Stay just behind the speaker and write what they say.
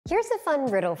Here's a fun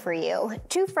riddle for you.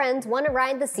 Two friends want to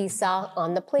ride the seesaw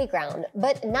on the playground,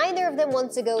 but neither of them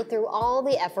wants to go through all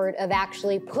the effort of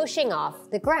actually pushing off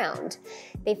the ground.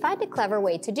 They find a clever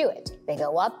way to do it. They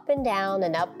go up and down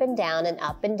and up and down and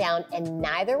up and down, and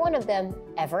neither one of them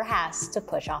ever has to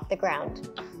push off the ground.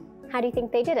 How do you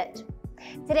think they did it?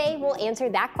 Today, we'll answer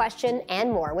that question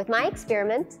and more with my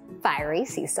experiment, Fiery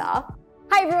Seesaw.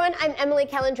 Hi everyone, I'm Emily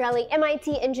Calandrelli,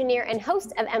 MIT engineer and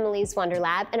host of Emily's Wonder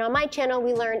Lab, and on my channel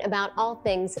we learn about all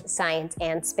things science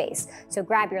and space. So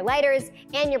grab your lighters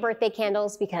and your birthday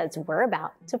candles because we're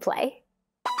about to play.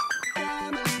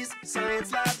 Emily's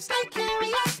Science Lab, stay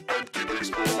curious and keep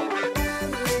exploring.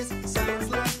 Emily's Science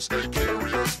Lab, stay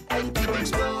curious and keep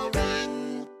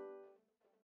exploring.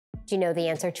 Do you know the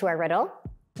answer to our riddle?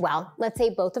 Well, let's say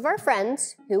both of our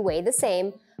friends, who weigh the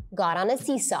same, got on a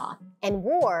seesaw and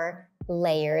wore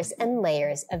layers and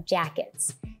layers of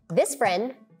jackets. This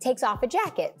friend takes off a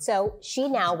jacket, so she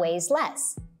now weighs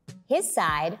less. His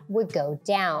side would go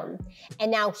down.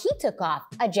 And now he took off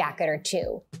a jacket or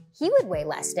two. He would weigh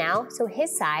less now, so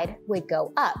his side would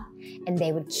go up. And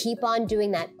they would keep on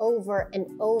doing that over and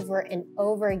over and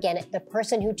over again. The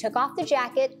person who took off the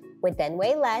jacket would then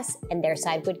weigh less, and their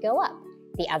side would go up.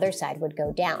 The other side would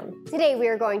go down. Today we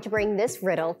are going to bring this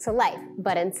riddle to life,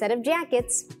 but instead of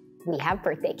jackets, we have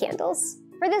birthday candles.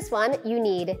 For this one, you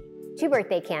need 2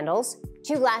 birthday candles,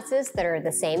 2 glasses that are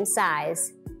the same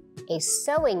size, a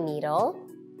sewing needle,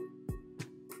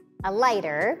 a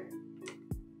lighter,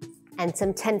 and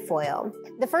some tinfoil.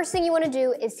 The first thing you want to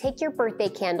do is take your birthday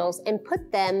candles and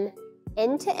put them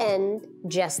end to end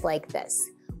just like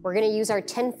this. We're going to use our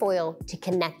tinfoil to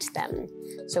connect them.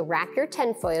 So wrap your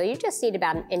tinfoil, you just need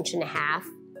about 1.5 inches,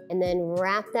 and then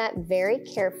wrap that very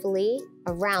carefully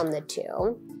around the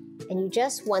two. And you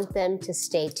just want them to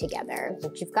stay together.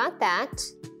 Once you've got that,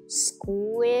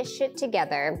 squish it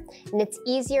together. And it's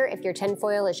easier if your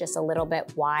tinfoil is just a little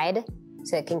bit wide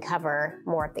so it can cover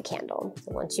more of the candle.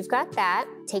 So once you've got that,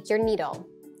 take your needle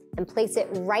and place it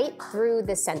right through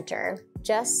the center,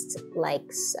 just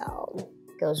like so.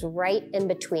 Goes right in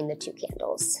between the 2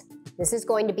 candles. This is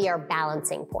going to be our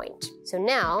balancing point. So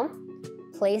now,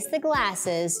 place the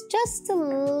glasses just a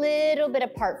little bit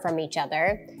apart from each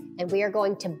other, and we are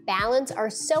going to balance our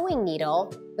sewing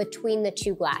needle between the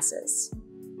 2 glasses,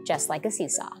 just like a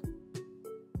seesaw.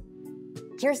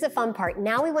 Here's the fun part.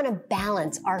 Now we want to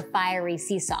balance our fiery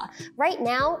seesaw. Right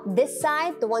now, this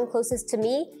side, the one closest to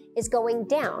me, is going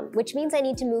down, which means I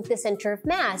need to move the center of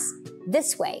mass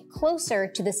this way, closer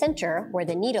to the center where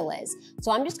the needle is.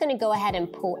 So I'm just going to go ahead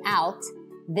and pull out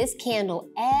this candle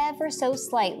ever so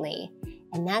slightly,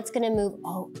 and that's going to move,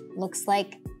 oh, looks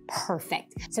like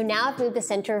perfect. So now I've moved the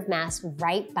center of mass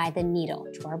right by the needle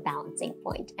to our balancing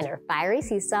point, and our fiery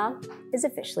seesaw is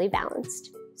officially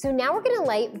balanced. So now we're going to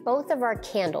light both of our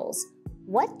candles.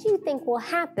 What do you think will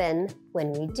happen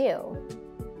when we do?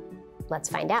 Let's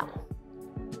find out.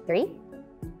 3,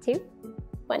 2,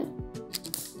 1.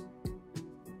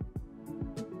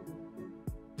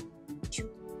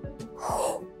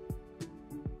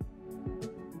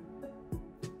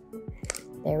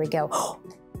 There we go.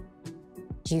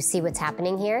 Do you see what's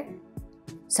happening here?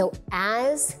 So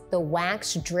as the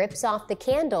wax drips off the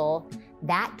candle,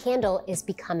 that candle is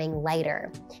becoming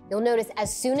lighter. You'll notice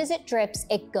as soon as it drips,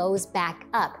 it goes back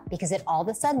up because it all of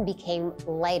a sudden became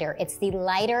lighter. It's the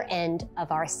lighter end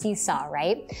of our seesaw,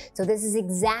 right? So this is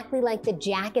exactly like the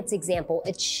jackets example.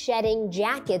 It's shedding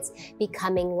jackets,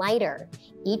 becoming lighter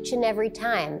each and every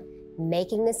time,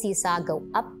 making the seesaw go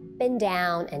up and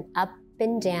down and up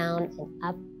and down and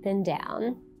up and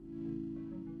down.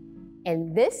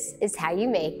 And this is how you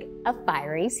make a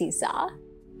fiery seesaw.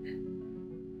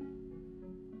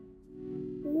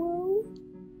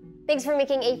 Thanks for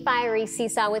making a fiery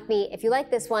seesaw with me. If you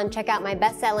like this one, check out my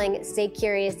best-selling Stay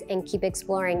Curious and Keep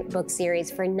Exploring book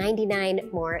series for 99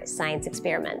 more science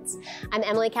experiments. I'm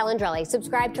Emily Calandrelli.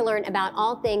 Subscribe to learn about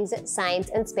all things science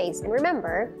and space. And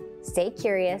remember, stay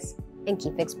curious and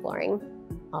keep exploring.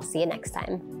 I'll see you next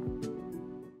time.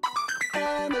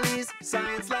 Emily's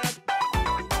Science Lab.